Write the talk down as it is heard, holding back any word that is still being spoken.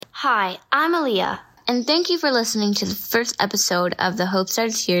Hi, I'm Aaliyah, and thank you for listening to the first episode of the Hope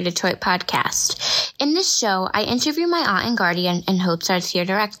Starts Here Detroit podcast. In this show, I interview my aunt and guardian and Hope Starts Here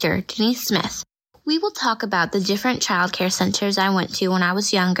director, Denise Smith. We will talk about the different childcare centers I went to when I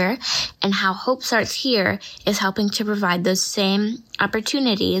was younger and how Hope Starts Here is helping to provide those same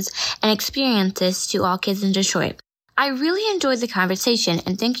opportunities and experiences to all kids in Detroit. I really enjoyed the conversation,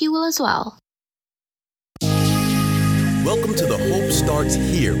 and think you will as well. Welcome to the Hope Starts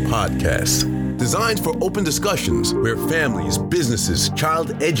Here podcast, designed for open discussions where families, businesses,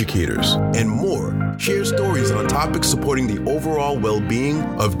 child educators, and more share stories on topics supporting the overall well-being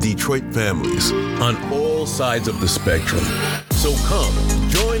of Detroit families on all sides of the spectrum. So come,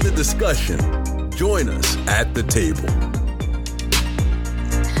 join the discussion. Join us at the table.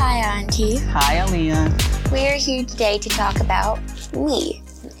 Hi, Auntie. Hi, Aaliyah. We are here today to talk about me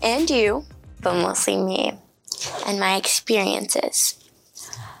and you, but mostly me and my experiences.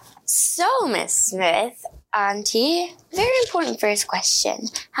 So, Miss Smith, Auntie, very important first question.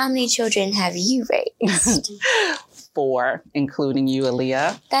 How many children have you raised? 4, including you,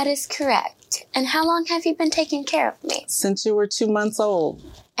 Aaliyah. That is correct. And how long have you been taking care of me? Since you were 2 months old.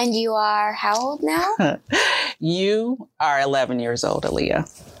 And you are how old now? You are 11 years old, Aaliyah.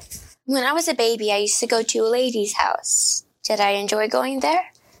 When I was a baby, I used to go to a lady's house. Did I enjoy going there?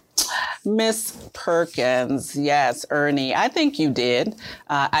 Miss Perkins, yes, Ernie. I think you did.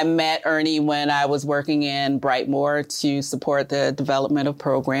 I met Ernie when I was working in Brightmoor to support the development of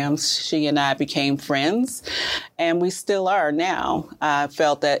programs. She and I became friends, and we still are now. I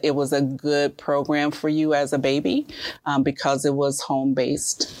felt that it was a good program for you as a baby because it was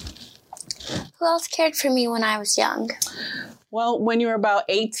home-based. Who else cared for me when I was young? Well, when you were about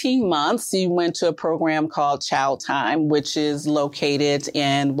 18 months, you went to a program called Child Time, which is located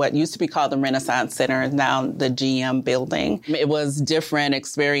in what used to be called the Renaissance Center, now the GM building. It was a different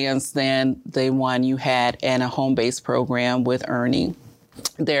experience than the one you had in a home-based program with Ernie.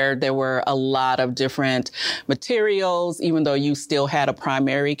 There were a lot of different materials. Even though you still had a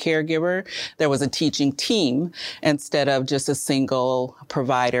primary caregiver, there was a teaching team instead of just a single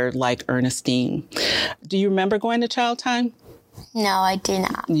provider like Ernestine. Do you remember going to Child Time? No, I do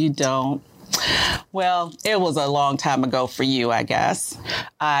not. You don't? Well, it was a long time ago for you, I guess.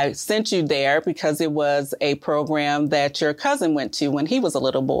 I sent you there because it was a program that your cousin went to when he was a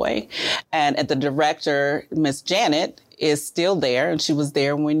little boy. And the director, Miss Janet, is still there, and she was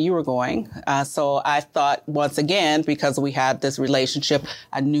there when you were going. So I thought, once again, because we had this relationship,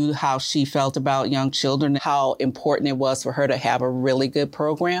 I knew how she felt about young children, how important it was for her to have a really good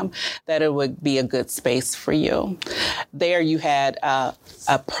program, that it would be a good space for you. There you had a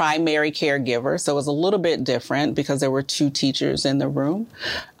primary caregiver, so it was a little bit different because there were 2 teachers in the room,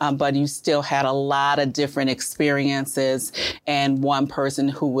 but you still had a lot of different experiences and one person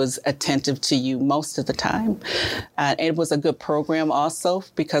who was attentive to you most of the time. It was a good program also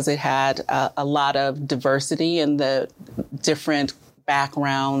because it had a lot of diversity in the different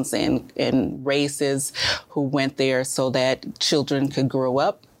backgrounds and races who went there so that children could grow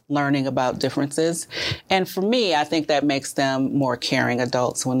up learning about differences. And for me, I think that makes them more caring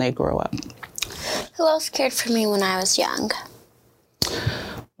adults when they grow up. Who else cared for me when I was young?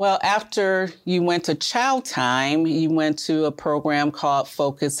 Well, after you went to Child Time, you went to a program called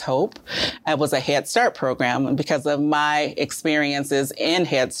Focus Hope. It was a Head Start program. And because of my experiences in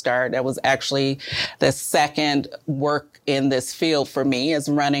Head Start, that was actually the second work in this field for me, is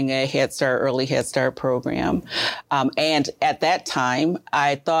running a Head Start, early Head Start program. And at that time,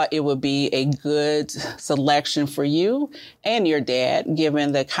 I thought it would be a good selection for you and your dad,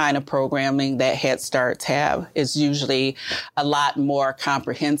 given the kind of programming that Head Starts have. It's usually a lot more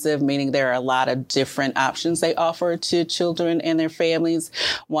comprehensive, meaning there are a lot of different options they offer to children and their families,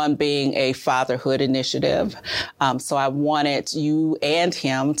 one being a fatherhood initiative. So I wanted you and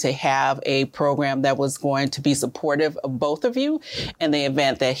him to have a program that was going to be supportive of both of you in the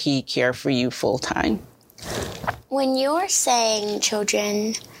event that he cared for you full time. When you're saying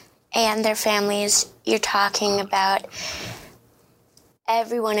children and their families, you're talking about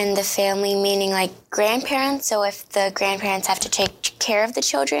everyone in the family, meaning like grandparents. So if the grandparents have to take care of the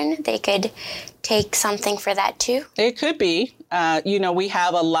children, they could take something for that too? It could be. We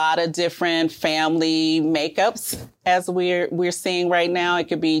have a lot of different family makeups as we're seeing right now. It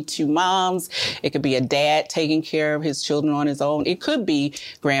could be 2 moms. It could be a dad taking care of his children on his own. It could be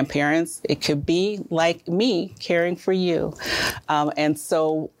grandparents. It could be like me caring for you. And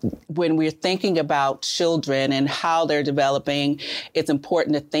so when we're thinking about children and how they're developing, it's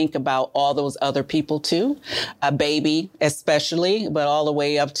important to think about all those other people people too. A baby especially, but all the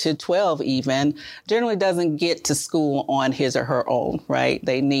way up to 12 even, generally doesn't get to school on his or her own, right?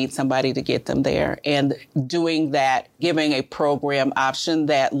 They need somebody to get them there. And doing that, giving a program option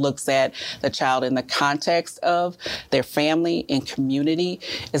that looks at the child in the context of their family and community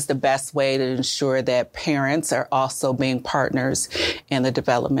is the best way to ensure that parents are also being partners in the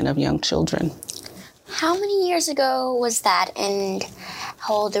development of young children. How many years ago was that, and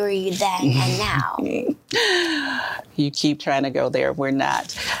how old were you then and now? You keep trying to go there. We're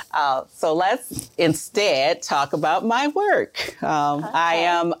not. So let's instead talk about my work. Okay. I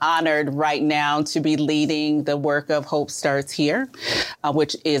am honored right now to be leading the work of Hope Starts Here,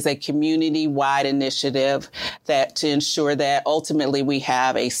 which is a community-wide initiative that to ensure that ultimately we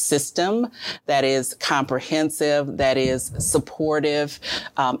have a system that is comprehensive, that is supportive,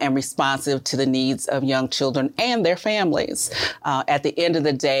 and responsive to the needs of young children and their families. At the end of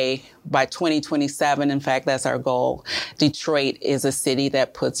the day, by 2027, in fact, that's our goal, Detroit is a city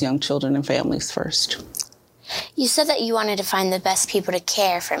that puts young children and families first. You said that you wanted to find the best people to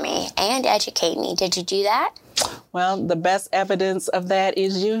care for me and educate me. Did you do that? Well, the best evidence of that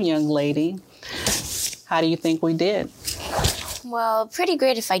is you, young lady. How do you think we did? Well, pretty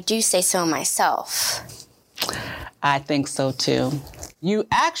great if I do say so myself. I think so, too. You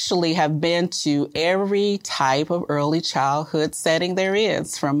actually have been to every type of early childhood setting there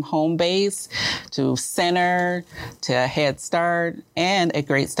is, from home base to center to Head Start and a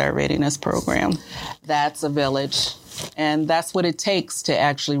Great Start Readiness program. That's a village, and that's what it takes to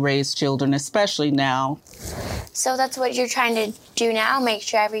actually raise children, especially now. So that's what you're trying to do now, make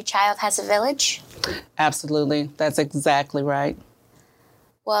sure every child has a village? Absolutely. That's exactly right.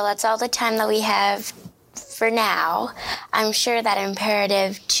 Well, that's all the time that we have for now. I'm sure that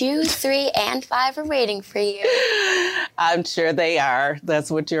imperative 2, 3, and 5 are waiting for you. I'm sure they are.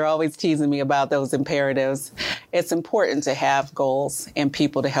 That's what you're always teasing me about, those imperatives. It's important to have goals and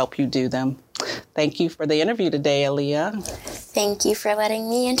people to help you do them. Thank you for the interview today, Aaliyah. Thank you for letting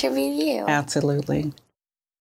me interview you. Absolutely.